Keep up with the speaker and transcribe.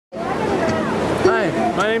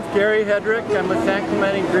My name's Headrick. I'm with San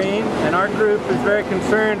Clemente Green, and our group is very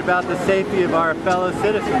concerned about the safety of our fellow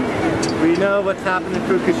citizens. We know what's happened in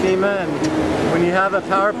Fukushima, and when you have a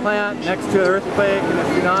power plant next to an earthquake in a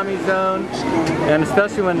tsunami zone, and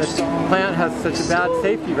especially when the plant has such a bad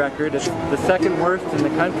safety record, it's the second worst in the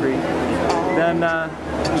country, then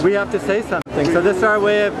we have to say something. So this is our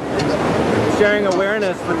way of sharing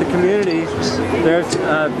awareness with the community. There's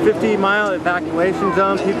a 50-mile evacuation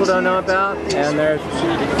zone people don't know about, and there's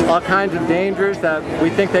all kinds of dangers that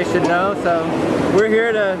we think they should know. So we're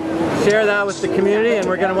here to share that with the community, and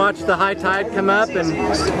we're going to watch the high tide come up and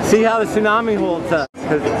see how the tsunami holds up.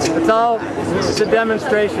 It's a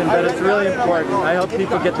demonstration, but it's really important. I hope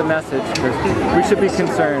people get the message, because we should be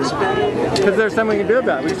concerned, because there's something we can do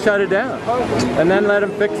about it. We shut it down and then let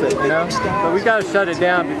them fix it, you know. But we got to shut it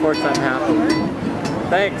down before something happens.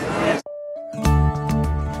 Thanks.